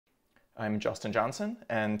I'm Justin Johnson,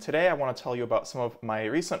 and today I want to tell you about some of my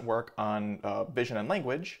recent work on vision and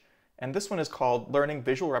language, and this one is called Learning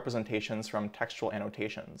Visual Representations from Textual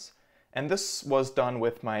Annotations. And this was done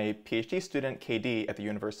with my PhD student, KD, at the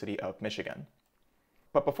University of Michigan.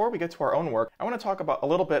 But before we get to our own work, I want to talk about a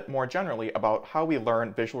little bit more generally about how we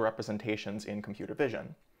learn visual representations in computer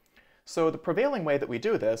vision. So the prevailing way that we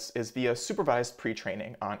do this is via supervised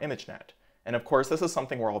pre-training on ImageNet. And of course, this is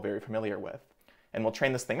something we're all very familiar with. And we'll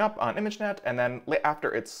train this thing up on ImageNet, and then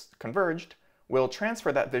after it's converged, we'll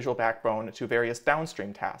transfer that visual backbone to various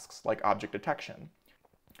downstream tasks, like object detection.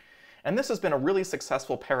 And this has been a really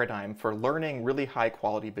successful paradigm for learning really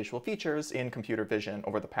high-quality visual features in computer vision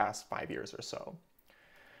over the past 5 years or so.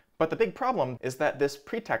 But the big problem is that this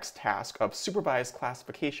pretext task of supervised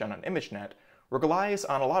classification on ImageNet relies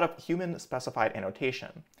on a lot of human-specified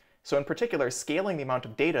annotation. So in particular, scaling the amount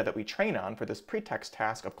of data that we train on for this pretext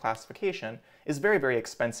task of classification is very, very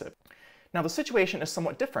expensive. Now the situation is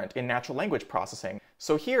somewhat different in natural language processing.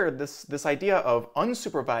 So here, this idea of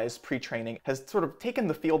unsupervised pre-training has sort of taken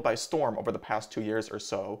the field by storm over the past 2 years or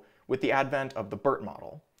so with the advent of the BERT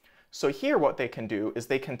model. So here what they can do is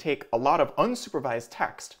they can take a lot of unsupervised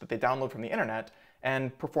text that they download from the internet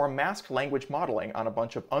and perform masked language modeling on a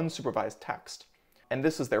bunch of unsupervised text. And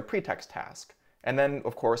this is their pretext task. And then,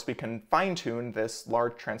 of course, we can fine-tune this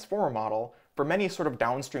large transformer model for many sort of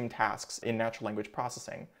downstream tasks in natural language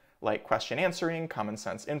processing, like question answering, common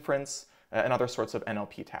sense inference, and other sorts of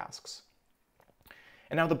NLP tasks.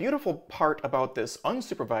 And now the beautiful part about this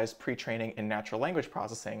unsupervised pre-training in natural language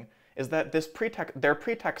processing is that their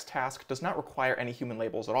pretext task does not require any human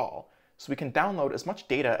labels at all. So we can download as much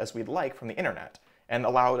data as we'd like from the internet and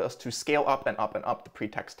allow us to scale up and up and up the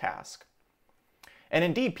pretext task. And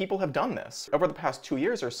indeed, people have done this. Over the past 2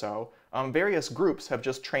 years or so, various groups have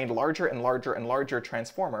just trained larger and larger and larger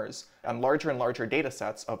transformers on larger and larger data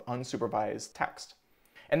sets of unsupervised text.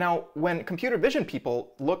 And now, when computer vision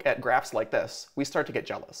people look at graphs like this, we start to get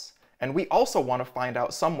jealous. And we also want to find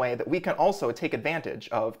out some way that we can also take advantage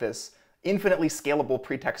of this infinitely scalable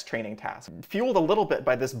pretext training task. Fueled a little bit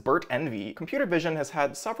by this BERT envy, computer vision has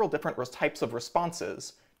had several different types of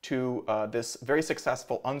responses to this very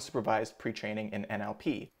successful unsupervised pre-training in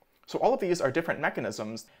NLP. So all of these are different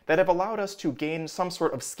mechanisms that have allowed us to gain some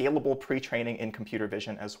sort of scalable pre-training in computer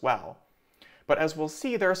vision as well. But as we'll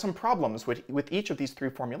see, there are some problems with each of these three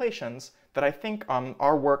formulations that I think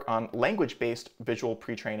our work on language-based visual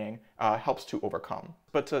pre-training helps to overcome.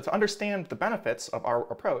 But to understand the benefits of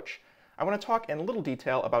our approach, I want to talk in a little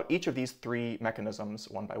detail about each of these three mechanisms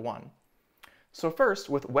one by one. So first,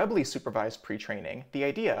 with Webley supervised pre-training, the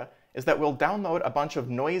idea is that we'll download a bunch of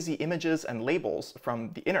noisy images and labels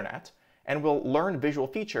from the internet, and we'll learn visual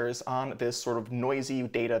features on this sort of noisy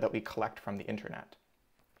data that we collect from the internet.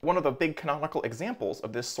 One of the big canonical examples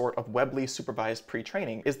of this sort of Webley supervised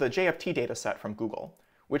pre-training is the JFT dataset from Google,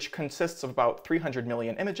 which consists of about 300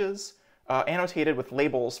 million images, annotated with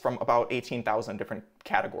labels from about 18,000 different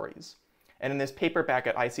categories. And in this paper back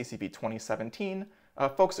at ICCV 2017,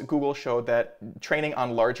 folks at Google showed that training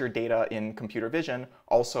on larger data in computer vision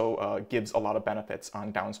also gives a lot of benefits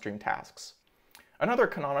on downstream tasks. Another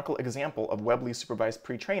canonical example of Webley supervised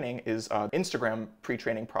pre-training is an Instagram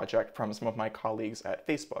pre-training project from some of my colleagues at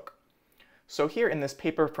Facebook. So here in this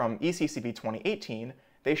paper from ECCV 2018,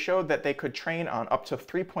 they showed that they could train on up to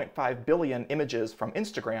 3.5 billion images from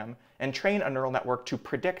Instagram and train a neural network to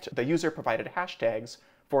predict the user-provided hashtags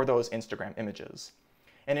for those Instagram images.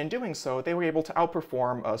 And in doing so, they were able to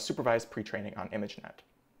outperform supervised pre-training on ImageNet.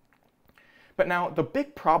 But now, the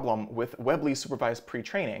big problem with Webley supervised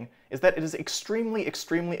pre-training is that it is extremely,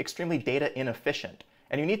 extremely, extremely data inefficient.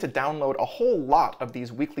 And you need to download a whole lot of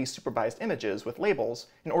these weakly supervised images with labels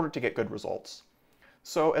in order to get good results.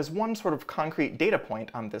 So as one sort of concrete data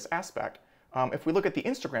point on this aspect, if we look at the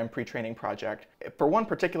Instagram pre-training project, for one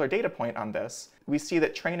particular data point on this, we see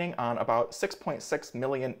that training on about 6.6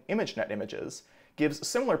 million ImageNet images gives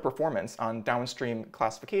similar performance on downstream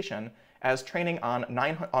classification as training on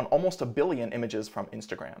almost 1 billion images from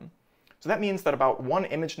Instagram. So that means that about one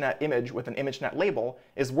ImageNet image with an ImageNet label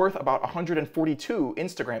is worth about 142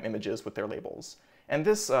 Instagram images with their labels. And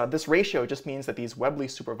this ratio just means that these Webley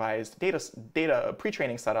supervised data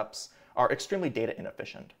pre-training setups are extremely data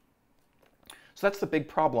inefficient. So that's the big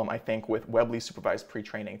problem, I think, with Webley supervised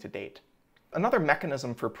pre-training to date. Another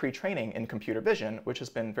mechanism for pre-training in computer vision, which has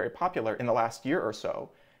been very popular in the last year or so,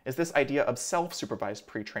 is this idea of self-supervised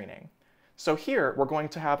pre-training. So here, we're going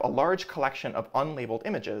to have a large collection of unlabeled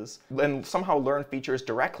images and somehow learn features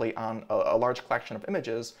directly on a large collection of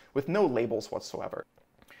images with no labels whatsoever.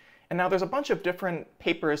 And now there's a bunch of different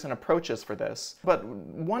papers and approaches for this, but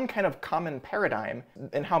one kind of common paradigm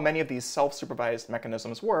in how many of these self-supervised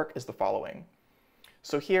mechanisms work is the following.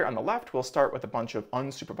 So here on the left, we'll start with a bunch of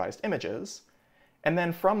unsupervised images, and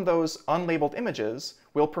then from those unlabeled images,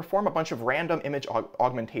 we'll perform a bunch of random image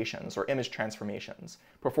augmentations or image transformations,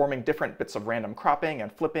 performing different bits of random cropping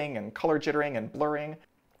and flipping and color jittering and blurring.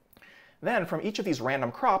 Then from each of these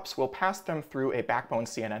random crops, we'll pass them through a backbone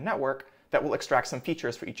CNN network that will extract some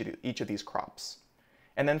features for each of these crops.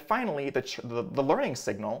 And then finally, the learning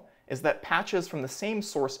signal is that patches from the same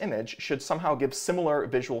source image should somehow give similar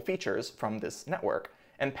visual features from this network,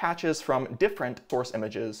 and patches from different source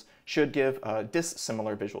images should give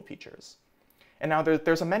dissimilar visual features. And now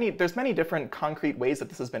there's many different concrete ways that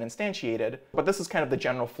this has been instantiated, but this is kind of the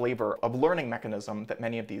general flavor of learning mechanism that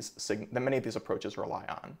many of these approaches rely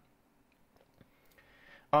on.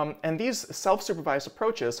 And these self-supervised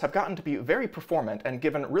approaches have gotten to be very performant and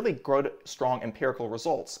given really good, strong empirical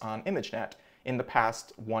results on ImageNet in the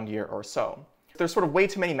past 1 year or so. There's sort of way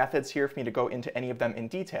too many methods here for me to go into any of them in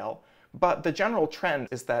detail, but the general trend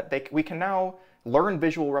is that we can now learn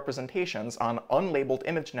visual representations on unlabeled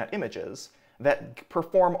ImageNet images that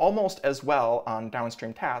perform almost as well on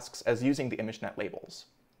downstream tasks as using the ImageNet labels.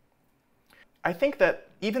 I think that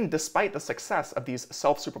even despite the success of these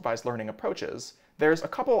self-supervised learning approaches, there's a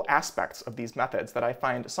couple aspects of these methods that I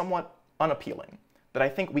find somewhat unappealing, that I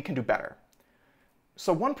think we can do better.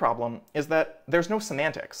 So one problem is that there's no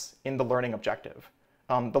semantics in the learning objective.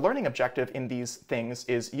 The learning objective in these things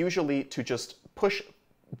is usually to just push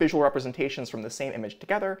visual representations from the same image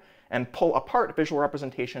together and pull apart visual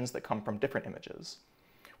representations that come from different images.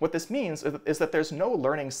 What this means is that there's no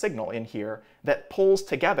learning signal in here that pulls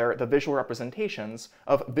together the visual representations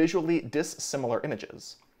of visually dissimilar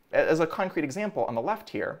images. As a concrete example, on the left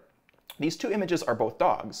here, these two images are both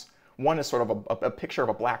dogs. One is sort of a picture of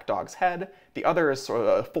a black dog's head. The other is sort of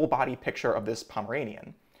a full-body picture of this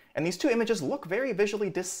Pomeranian. And these two images look very visually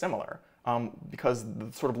dissimilar because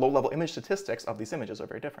the sort of low-level image statistics of these images are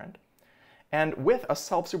very different. And with a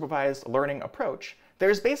self-supervised learning approach,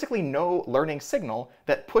 there's basically no learning signal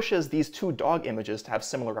that pushes these two dog images to have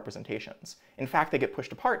similar representations. In fact, they get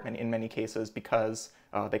pushed apart in many cases because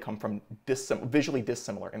they come from visually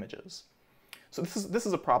dissimilar images. So this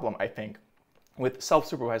is a problem, I think, with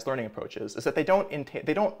self-supervised learning approaches, is that they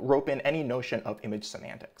don't rope in any notion of image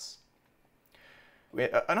semantics.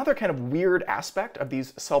 Another kind of weird aspect of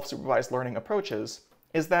these self-supervised learning approaches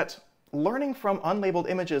is that learning from unlabeled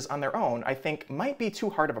images on their own, I think, might be too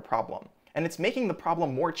hard of a problem. And it's making the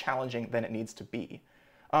problem more challenging than it needs to be.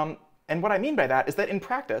 And what I mean by that is that in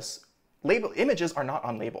practice, images are not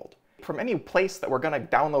unlabeled. From any place that we're going to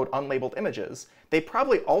download unlabeled images, they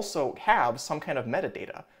probably also have some kind of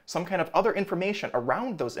metadata, some kind of other information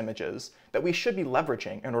around those images that we should be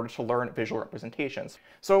leveraging in order to learn visual representations.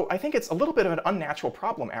 So I think it's a little bit of an unnatural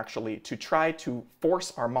problem, actually, to try to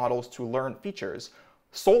force our models to learn features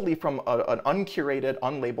solely from an uncurated,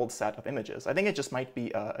 unlabeled set of images. I think it just might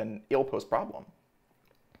be an ill-posed problem.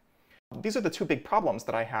 These are the two big problems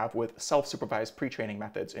that I have with self-supervised pre-training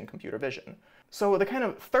methods in computer vision. So the kind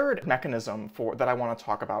of third mechanism that I want to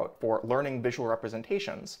talk about for learning visual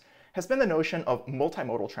representations has been the notion of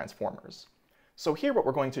multimodal transformers. So here what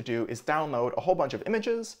we're going to do is download a whole bunch of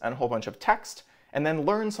images and a whole bunch of text, and then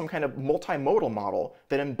learn some kind of multimodal model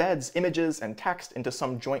that embeds images and text into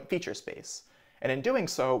some joint feature space. And in doing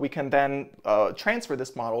so, we can then transfer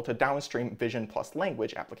this model to downstream vision plus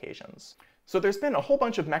language applications. So there's been a whole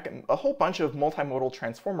bunch of multimodal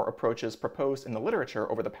transformer approaches proposed in the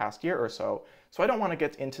literature over the past year or so I don't want to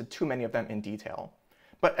get into too many of them in detail.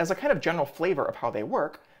 But as a kind of general flavor of how they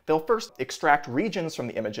work, they'll first extract regions from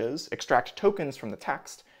the images, extract tokens from the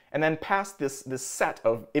text, and then pass this set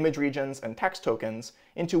of image regions and text tokens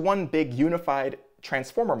into one big unified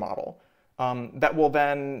transformer model that will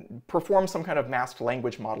then perform some kind of masked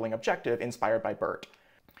language modeling objective inspired by BERT.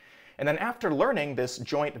 And then after learning this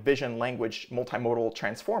joint vision language multimodal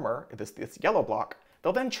transformer, this yellow block,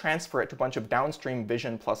 they'll then transfer it to a bunch of downstream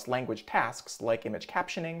vision plus language tasks like image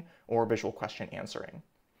captioning or visual question answering.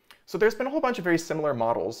 So there's been a whole bunch of very similar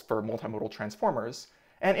models for multimodal transformers,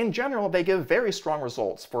 and in general they give very strong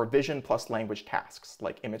results for vision plus language tasks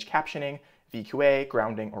like image captioning, VQA,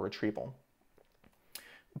 grounding, or retrieval.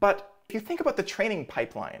 But if you think about the training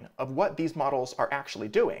pipeline of what these models are actually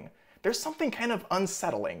doing, there's something kind of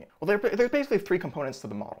unsettling. Well, there's basically three components to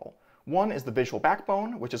the model. One is the visual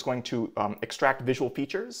backbone, which is going to extract visual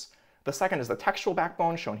features. The second is the textual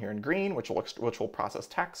backbone, shown here in green, which will process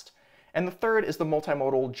text. And the third is the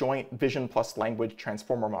multimodal joint vision plus language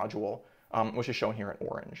transformer module, which is shown here in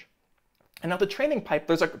orange. And now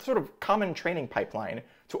there's a sort of common training pipeline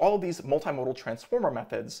to all of these multimodal transformer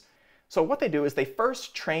methods. So what they do is they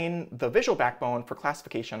first train the visual backbone for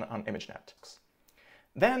classification on ImageNet.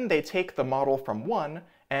 Then they take the model from one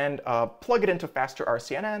and plug it into faster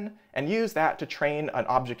RCNN and use that to train an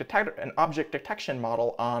object detection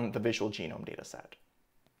model on the visual genome dataset.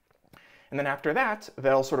 And then after that,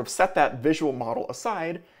 they'll sort of set that visual model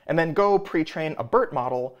aside and then go pre-train a BERT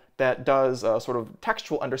model that does sort of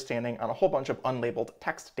textual understanding on a whole bunch of unlabeled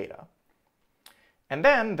text data. And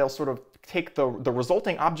then they'll sort of take the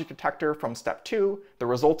resulting object detector from step 2, the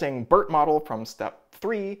resulting BERT model from step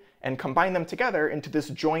 3, and combine them together into this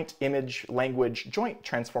joint image-language joint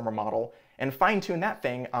transformer model and fine-tune that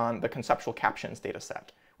thing on the conceptual captions dataset,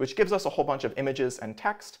 which gives us a whole bunch of images and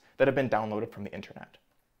text that have been downloaded from the internet.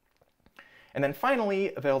 And then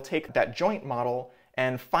finally, they'll take that joint model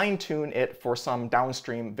and fine-tune it for some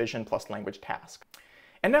downstream vision plus language task.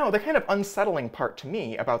 And now the kind of unsettling part to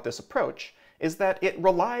me about this approach is that it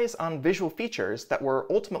relies on visual features that were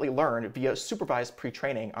ultimately learned via supervised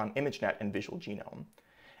pre-training on ImageNet and visual genome.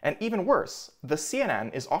 And even worse, the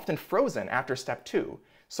CNN is often frozen after step 2.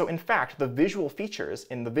 So in fact, the visual features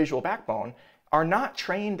in the visual backbone are not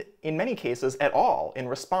trained in many cases at all in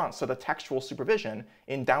response to the textual supervision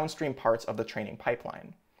in downstream parts of the training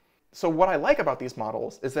pipeline. So what I like about these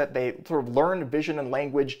models is that they sort of learn vision and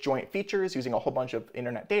language joint features using a whole bunch of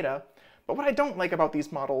internet data. But what I don't like about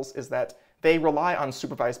these models is that they rely on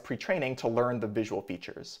supervised pre-training to learn the visual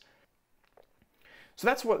features. So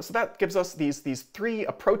that gives us these three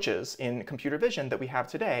approaches in computer vision that we have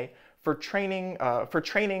today for training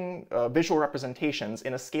visual representations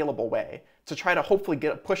in a scalable way to try to hopefully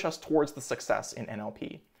push us towards the success in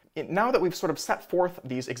NLP. Now that we've sort of set forth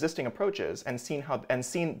these existing approaches and seen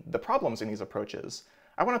the problems in these approaches,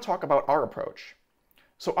 I want to talk about our approach.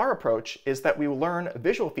 So our approach is that we learn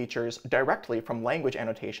visual features directly from language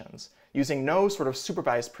annotations using no sort of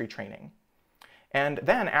supervised pre-training. And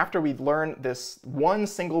then after we learn this one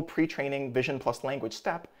single pre-training vision plus language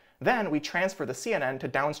step, then we transfer the CNN to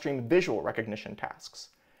downstream visual recognition tasks.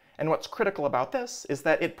 And what's critical about this is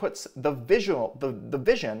that it puts the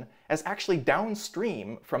vision as actually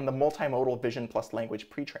downstream from the multimodal vision plus language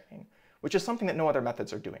pre-training, which is something that no other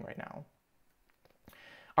methods are doing right now.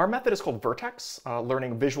 Our method is called VirTex,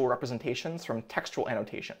 learning visual representations from textual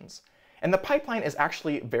annotations. And the pipeline is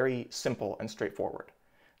actually very simple and straightforward.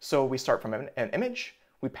 So we start from an image,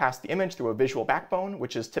 we pass the image through a visual backbone,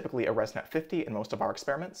 which is typically a ResNet 50 in most of our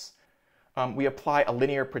experiments. We apply a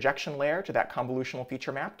linear projection layer to that convolutional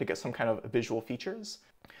feature map to get some kind of visual features.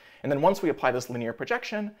 And then once we apply this linear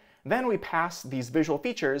projection, then we pass these visual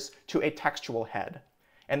features to a textual head.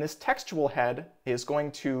 And this textual head is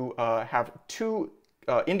going to have two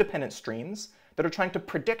independent streams that are trying to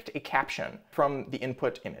predict a caption from the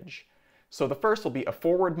input image. So the first will be a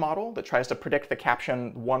forward model that tries to predict the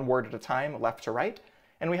caption one word at a time, left to right.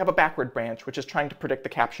 And we have a backward branch, which is trying to predict the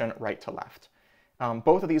caption right to left.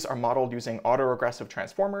 Both of these are modeled using autoregressive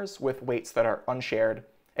transformers with weights that are unshared,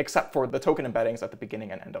 except for the token embeddings at the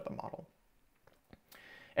beginning and end of the model.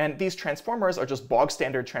 And these transformers are just bog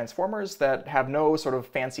standard transformers that have no sort of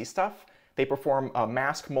fancy stuff. They perform a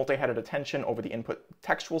mask multi-headed attention over the input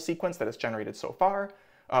textual sequence that is generated so far.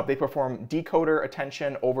 They perform decoder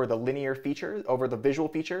attention over the linear features, over the visual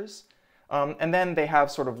features. And then they have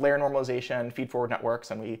sort of layer normalization, feed-forward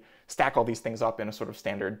networks, and we stack all these things up in a sort of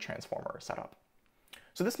standard transformer setup.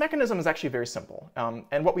 So this mechanism is actually very simple.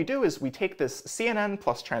 And what we do is we take this CNN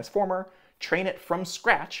plus transformer, train it from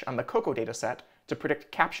scratch on the COCO dataset to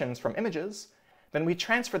predict captions from images. Then we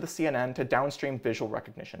transfer the CNN to downstream visual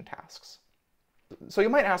recognition tasks. So you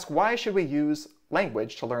might ask, why should we use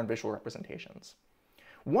language to learn visual representations?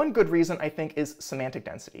 One good reason, I think, is semantic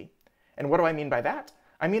density. And what do I mean by that?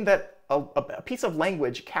 I mean that a piece of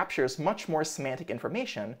language captures much more semantic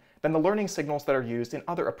information than the learning signals that are used in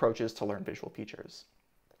other approaches to learn visual features.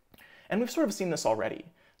 And we've sort of seen this already.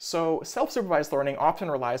 So self-supervised learning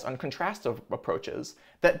often relies on contrastive approaches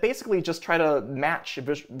that basically just try to match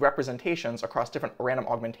representations across different random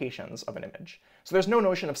augmentations of an image. So there's no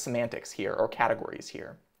notion of semantics here or categories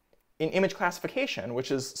here. In image classification, which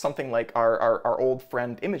is something like our old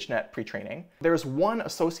friend ImageNet pre-training, there's one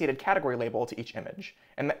associated category label to each image.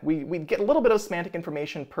 And we get a little bit of semantic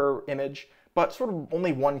information per image, but sort of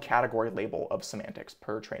only one category label of semantics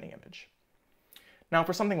per training image. Now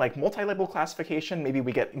for something like multi-label classification, maybe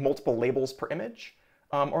we get multiple labels per image.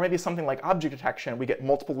 Or maybe something like object detection, we get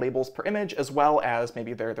multiple labels per image as well as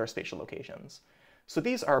maybe their spatial locations. So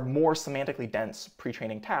these are more semantically dense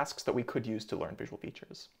pre-training tasks that we could use to learn visual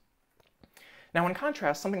features. Now, in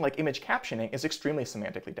contrast, something like image captioning is extremely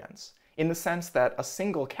semantically dense, in the sense that a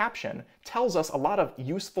single caption tells us a lot of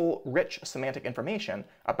useful, rich semantic information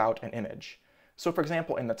about an image. So for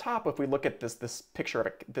example, in the top, if we look at this picture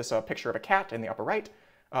of a cat in the upper right,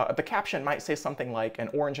 the caption might say something like an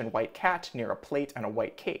orange and white cat near a plate and a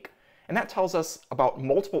white cake. And that tells us about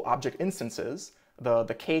multiple object instances,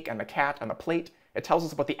 the cake and the cat and the plate. It tells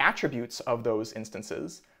us about the attributes of those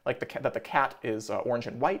instances, like that the cat is orange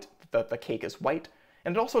and white, that the cake is white.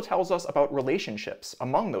 And it also tells us about relationships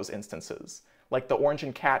among those instances, like the orange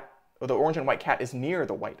and white cat is near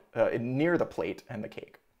the plate and the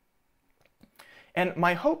cake. And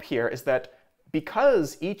my hope here is that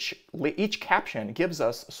because each caption gives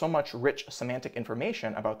us so much rich semantic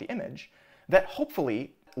information about the image, that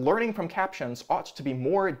hopefully learning from captions ought to be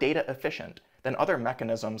more data efficient than other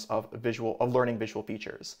mechanisms of learning visual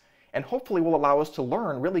features, and hopefully will allow us to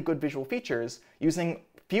learn really good visual features using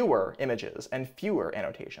fewer images and fewer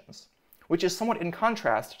annotations, which is somewhat in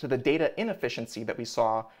contrast to the data inefficiency that we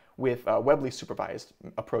saw with Webley supervised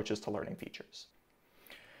approaches to learning features.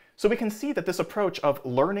 So we can see that this approach of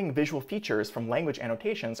learning visual features from language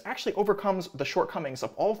annotations actually overcomes the shortcomings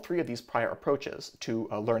of all three of these prior approaches to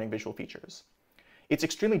learning visual features. It's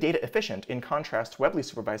extremely data efficient in contrast to Webley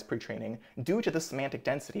supervised pre-training due to the semantic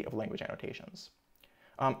density of language annotations.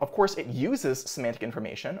 Of course, it uses semantic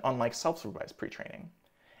information, unlike self-supervised pre-training.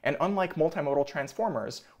 And unlike multimodal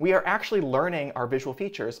transformers, we are actually learning our visual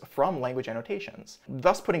features from language annotations,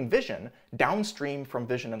 thus putting vision downstream from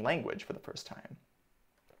vision and language for the first time.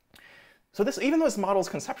 So even though this model is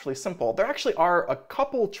conceptually simple, there actually are a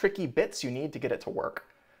couple tricky bits you need to get it to work.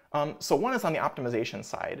 So one is on the optimization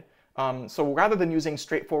side. So rather than using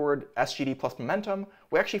straightforward SGD plus momentum,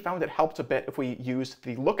 we actually found it helped a bit if we used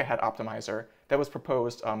the look-ahead optimizer that was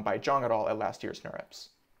proposed by Zhang et al. At last year's NeurIPS.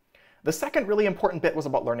 The second really important bit was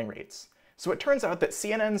about learning rates. So it turns out that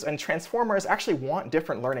CNNs and transformers actually want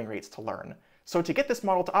different learning rates to learn. So to get this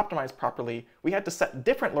model to optimize properly, we had to set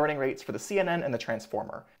different learning rates for the CNN and the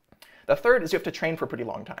transformer. The third is you have to train for a pretty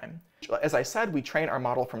long time. As I said, we train our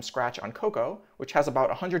model from scratch on Coco, which has about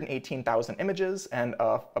 118,000 images and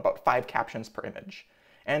about 5 captions per image.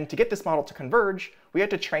 And to get this model to converge, we had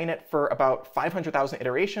to train it for about 500,000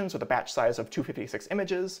 iterations with a batch size of 256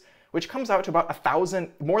 images, which comes out to about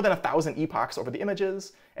more than 1,000 epochs over the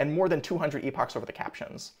images and more than 200 epochs over the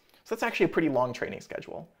captions. So that's actually a pretty long training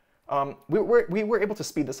schedule. We were able to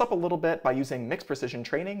speed this up a little bit by using mixed precision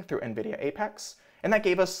training through NVIDIA Apex, and that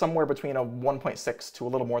gave us somewhere between a 1.6 to a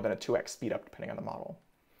little more than a 2x speed up depending on the model.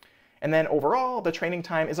 And then overall, the training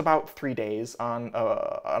time is about 3 days on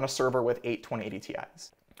a server with 8 2080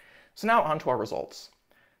 Ti's. So now on to our results.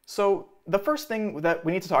 So the first thing that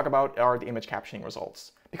we need to talk about are the image captioning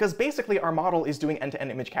results, because basically our model is doing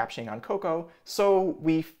end-to-end image captioning on Coco, so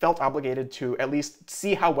we felt obligated to at least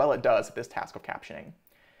see how well it does at this task of captioning.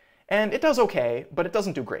 And it does okay, but it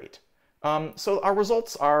doesn't do great. So our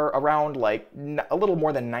results are around like a little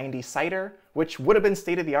more than 90 CIDR, which would have been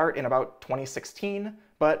state-of-the-art in about 2016,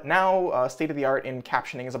 but now state-of-the-art in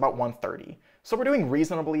captioning is about 130. So we're doing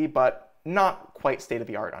reasonably, but not quite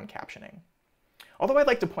state-of-the-art on captioning. Although I'd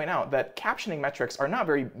like to point out that captioning metrics are not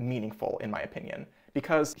very meaningful, in my opinion,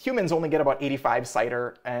 because humans only get about 85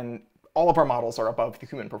 CIDR, and all of our models are above the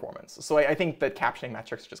human performance. So I think that captioning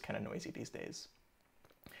metrics are just kind of noisy these days.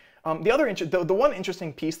 The one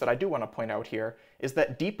interesting piece that I do want to point out here is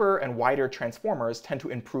that deeper and wider transformers tend to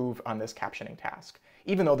improve on this captioning task,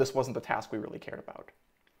 even though this wasn't the task we really cared about.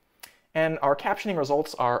 And our captioning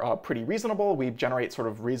results are pretty reasonable. We generate sort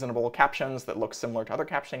of reasonable captions that look similar to other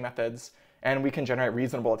captioning methods, and we can generate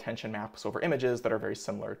reasonable attention maps over images that are very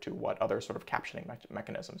similar to what other sort of captioning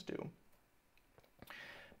mechanisms do.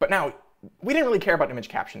 But now, we didn't really care about image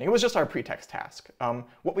captioning. It was just our pretext task.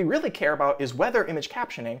 What we really care about is whether image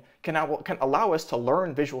captioning can allow us to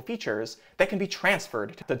learn visual features that can be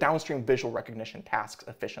transferred to the downstream visual recognition tasks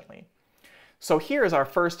efficiently. So here is our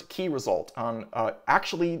first key result on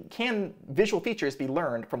actually can visual features be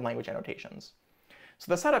learned from language annotations.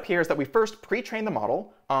 So the setup here is that we first pre-train the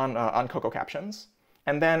model on Coco captions,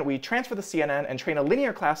 and then we transfer the CNN and train a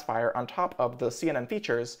linear classifier on top of the CNN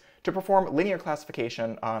features to perform linear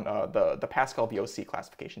classification on the Pascal VOC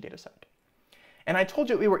classification dataset. And I told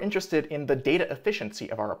you we were interested in the data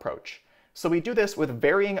efficiency of our approach. So we do this with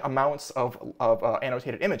varying amounts of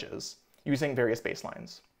annotated images using various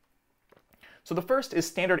baselines. So the first is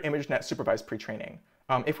standard ImageNet supervised pre-training.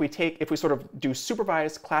 If we sort of do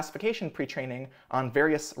supervised classification pre-training on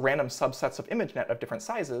various random subsets of ImageNet of different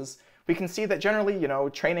sizes, we can see that generally,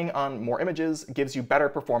 training on more images gives you better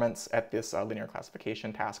performance at this linear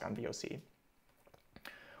classification task on VOC.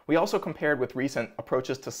 We also compared with recent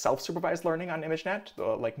approaches to self-supervised learning on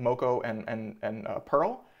ImageNet, like Moco and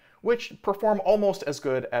Perl, which perform almost as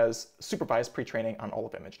good as supervised pre-training on all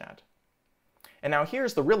of ImageNet. And now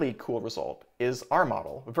here's the really cool result, is our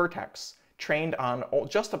model, VirTex, trained on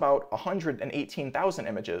just about 118,000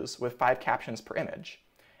 images with 5 captions per image,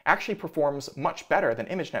 actually performs much better than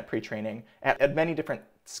ImageNet pre-training at many different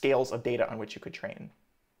scales of data on which you could train.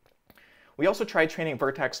 We also tried training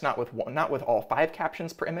VirTex not with all 5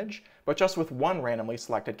 captions per image, but just with one randomly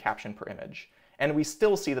selected caption per image. And we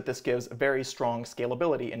still see that this gives very strong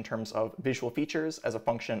scalability in terms of visual features as a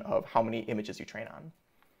function of how many images you train on.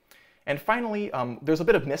 And finally, there's a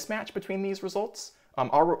bit of mismatch between these results.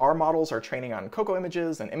 Our models are training on Coco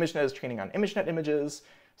images, and ImageNet is training on ImageNet images.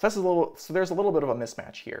 So there's a little bit of a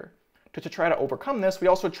mismatch here. To try to overcome this, we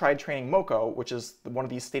also tried training Moco, which is one of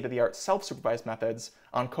these state-of-the-art self-supervised methods,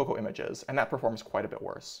 on Coco images, and that performs quite a bit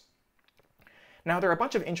worse. Now, there are a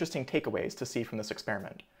bunch of interesting takeaways to see from this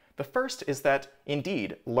experiment. The first is that,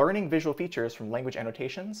 indeed, learning visual features from language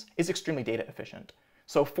annotations is extremely data efficient.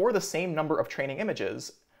 So for the same number of training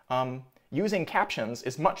images, using captions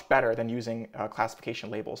is much better than using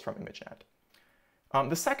classification labels from ImageNet.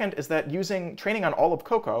 The second is that training on all of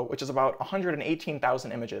Coco, which is about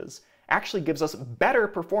 118,000 images, actually gives us better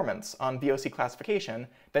performance on VOC classification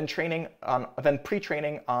than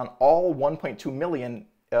pre-training on all 1.2 million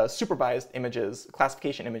supervised images,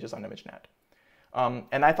 classification images on ImageNet.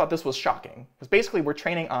 And I thought this was shocking, because basically we're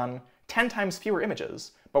training on 10 times fewer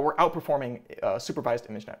images, but we're outperforming supervised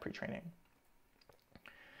ImageNet pre-training.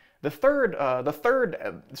 The third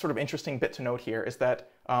sort of interesting bit to note here is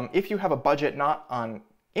that if you have a budget not on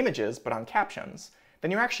images but on captions, then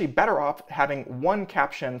you're actually better off having one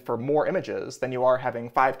caption for more images than you are having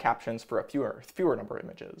 5 captions for a fewer number of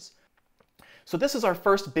images. So this is our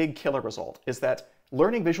first big killer result, is that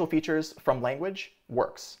learning visual features from language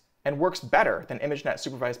works, and works better than ImageNet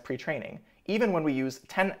supervised pre-training, even when we use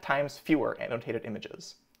 10 times fewer annotated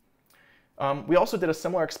images. We also did a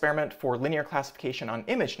similar experiment for linear classification on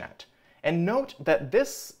ImageNet. And note that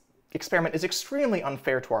this experiment is extremely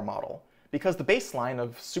unfair to our model, because the baseline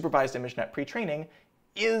of supervised ImageNet pre-training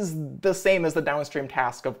is the same as the downstream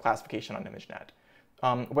task of classification on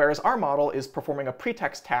ImageNet. Whereas our model is performing a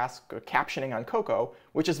pretext task, captioning on Coco,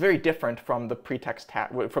 which is very different from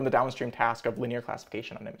the downstream task of linear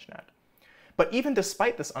classification on ImageNet. But even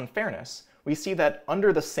despite this unfairness, we see that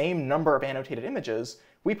under the same number of annotated images,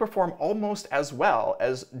 we perform almost as well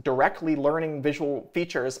as directly learning visual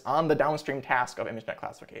features on the downstream task of ImageNet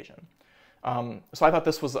classification. So I thought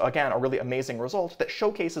this was, again, a really amazing result that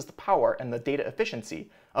showcases the power and the data efficiency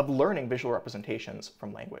of learning visual representations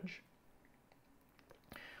from language.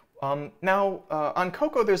 Now, on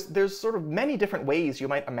Coco, there's sort of many different ways you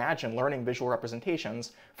might imagine learning visual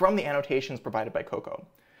representations from the annotations provided by Coco.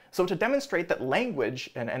 So to demonstrate that language,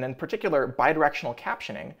 and in particular bidirectional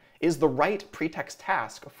captioning, is the right pretext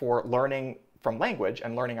task for learning from language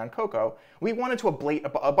and learning on Coco, we wanted to ablate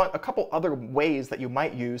a couple other ways that you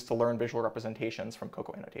might use to learn visual representations from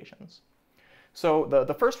Coco annotations. So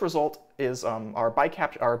the first result is our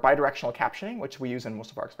bidirectional captioning, which we use in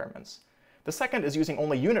most of our experiments. The second is using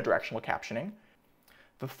only unidirectional captioning.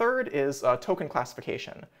 The third is token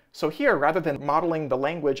classification. So here, rather than modeling the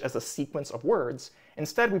language as a sequence of words,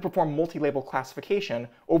 instead we perform multi-label classification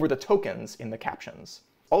over the tokens in the captions.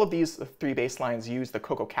 All of these 3 baselines use the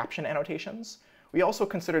Coco caption annotations. We also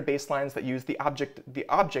considered baselines that use the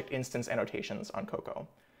object instance annotations on Coco.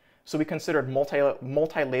 So we considered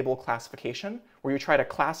multi-label classification, where you try to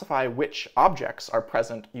classify which objects are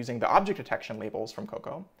present using the object detection labels from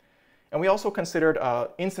Coco. And we also considered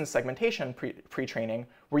instance segmentation pre-training,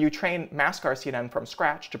 where you train mask-RCNN from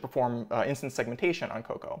scratch to perform instance segmentation on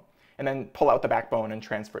Coco, and then pull out the backbone and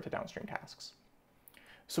transfer it to downstream tasks.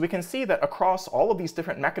 So we can see that across all of these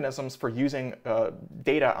different mechanisms for using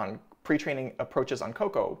data on pre-training approaches on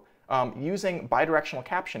Coco, using bidirectional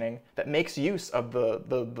captioning that makes use of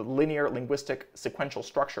the linear linguistic sequential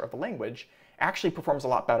structure of the language actually performs a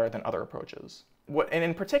lot better than other approaches. And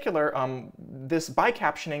in particular, this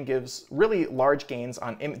bi-captioning gives really large gains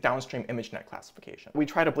on downstream ImageNet classification. We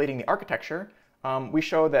tried ablating the architecture. We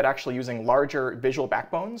show that actually using larger visual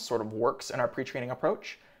backbones sort of works in our pre-training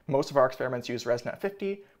approach. Most of our experiments use ResNet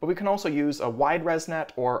 50, but we can also use a wide ResNet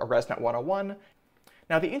or a ResNet 101.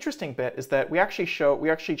 Now the interesting bit is that we actually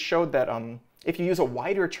showed that if you use a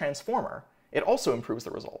wider transformer, it also improves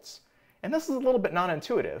the results. And this is a little bit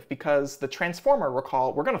non-intuitive, because the transformer,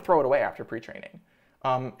 recall, we're going to throw it away after pre-training.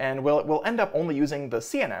 And we'll end up only using the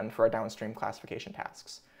CNN for our downstream classification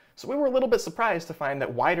tasks. So we were a little bit surprised to find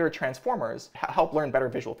that wider transformers help learn better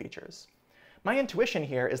visual features. My intuition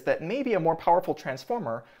here is that maybe a more powerful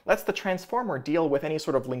transformer lets the transformer deal with any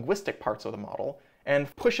sort of linguistic parts of the model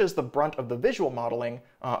and pushes the brunt of the visual modeling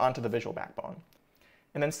onto the visual backbone.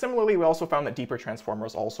 And then similarly, we also found that deeper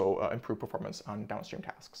transformers also improve performance on downstream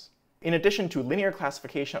tasks. In addition to linear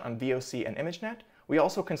classification on VOC and ImageNet, we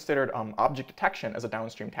also considered object detection as a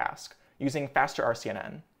downstream task using faster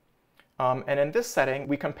RCNN. And in this setting,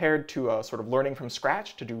 we compared to sort of learning from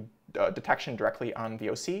scratch to do detection directly on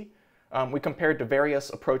VOC. We compared to various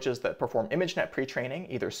approaches that perform ImageNet pre-training,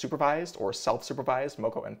 either supervised or self-supervised,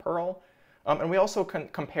 MoCo and Perl. And we also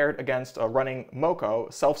compared against running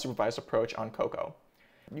MoCo, self-supervised approach on CoCo.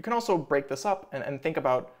 You can also break this up and think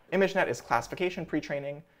about ImageNet is classification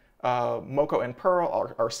pre-training, MoCo and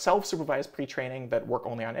Perl are self-supervised pre-training that work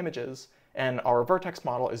only on images, and our VirTex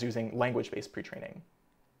model is using language-based pre-training.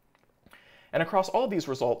 And across all these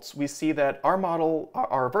results, we see that our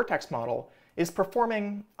VirTex model is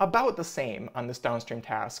performing about the same on this downstream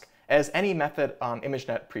task as any method on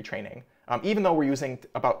ImageNet pre-training, even though we're using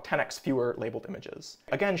about 10x fewer labeled images,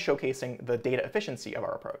 again showcasing the data efficiency of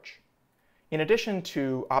our approach. In addition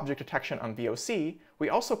to object detection on VOC, we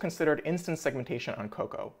also considered instance segmentation on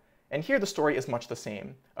CoCo. And here the story is much the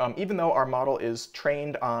same. Even though our model is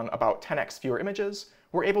trained on about 10x fewer images,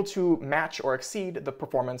 we're able to match or exceed the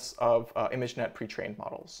performance of ImageNet pre-trained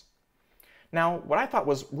models. Now, what I thought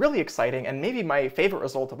was really exciting, and maybe my favorite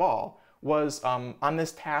result of all, was on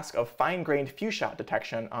this task of fine-grained few-shot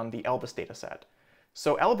detection on the Elvis dataset.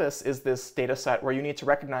 So Elvis is this dataset where you need to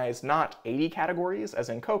recognize not 80 categories, as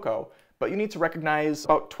in CoCo, but you need to recognize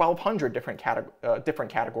about 1,200 different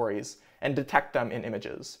categories and detect them in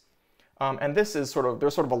images. And this is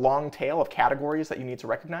there's sort of a long tail of categories that you need to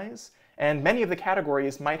recognize, and many of the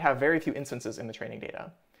categories might have very few instances in the training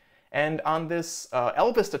data. And on this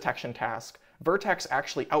Elvis detection task, VirTex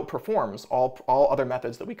actually outperforms all other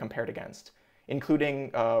methods that we compared against,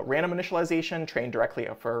 including random initialization trained directly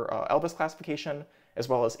for Elvis classification, as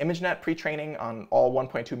well as ImageNet pre-training on all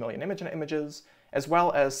 1.2 million ImageNet images, as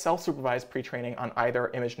well as self-supervised pre-training on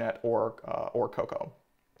either ImageNet or CoCo.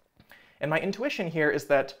 And my intuition here is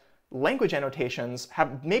that language annotations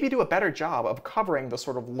maybe do a better job of covering the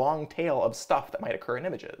sort of long tail of stuff that might occur in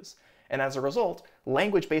images. And as a result,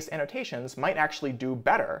 language-based annotations might actually do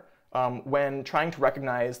better when trying to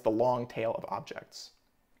recognize the long tail of objects.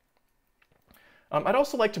 I'd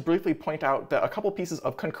also like to briefly point out a couple pieces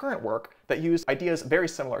of concurrent work that use ideas very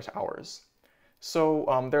similar to ours.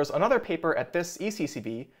 So there's another paper at this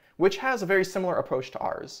ECCV which has a very similar approach to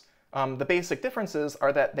ours. The basic differences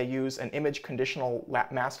are that they use an image conditional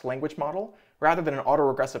masked language model rather than an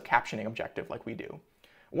autoregressive captioning objective like we do.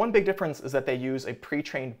 One big difference is that they use a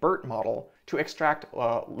pre-trained BERT model to extract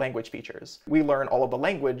language features. We learn all of the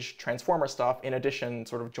language transformer stuff in addition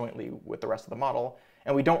sort of jointly with the rest of the model,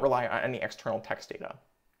 and we don't rely on any external text data.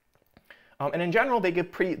 And in general,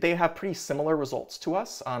 they have pretty similar results to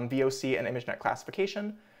us on VOC and ImageNet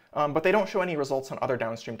classification, but they don't show any results on other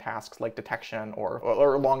downstream tasks like detection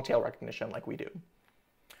or long tail recognition like we do.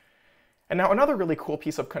 And now another really cool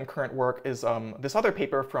piece of concurrent work is this other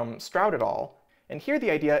paper from Stroud et al. And here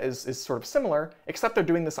the idea is sort of similar, except they're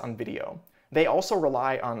doing this on video. They also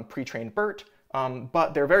rely on pre-trained BERT,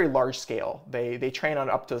 but they're very large scale. They train on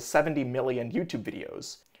up to 70 million YouTube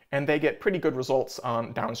videos, and they get pretty good results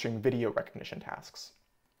on downstream video recognition tasks.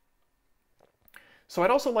 So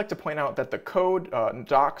I'd also like to point out that the code,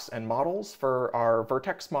 docs, and models for our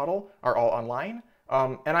VirTex model are all online.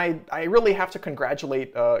 And I really have to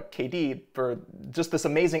congratulate KD for just this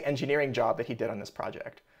amazing engineering job that he did on this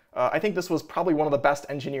project. I think this was probably one of the best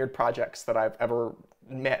engineered projects that I've ever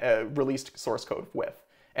released source code with.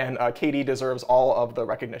 And KD deserves all of the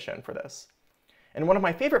recognition for this. And one of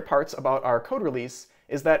my favorite parts about our code release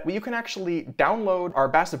is that you can actually download our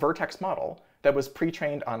best VirTex model that was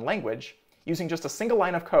pre-trained on language using just a single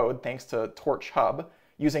line of code thanks to Torch Hub,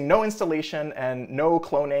 using no installation and no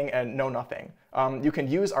cloning and no nothing. You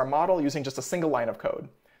can use our model using just a single line of code.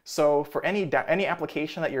 So for any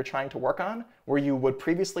application that you're trying to work on where you would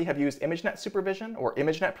previously have used ImageNet supervision or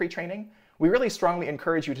ImageNet pre-training, we really strongly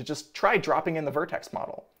encourage you to just try dropping in the VirTex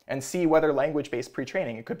model and see whether language-based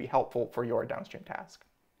pre-training could be helpful for your downstream task.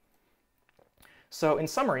 So in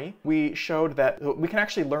summary, we showed that we can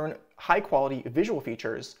actually learn high-quality visual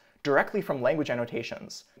features directly from language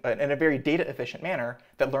annotations in a very data-efficient manner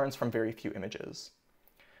that learns from very few images.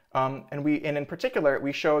 And in particular,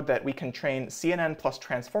 we showed that we can train CNN plus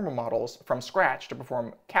transformer models from scratch to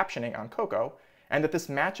perform captioning on CoCo, and that this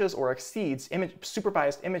matches or exceeds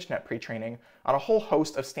supervised ImageNet pre-training on a whole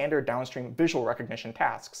host of standard downstream visual recognition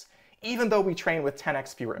tasks, even though we train with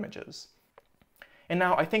 10x fewer images. And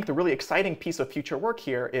now I think the really exciting piece of future work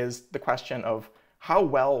here is the question of how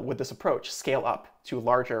well would this approach scale up to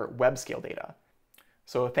larger web scale data?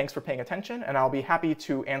 So thanks for paying attention, and I'll be happy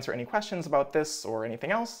to answer any questions about this or anything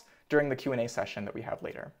else during the Q&A session that we have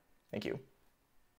later. Thank you.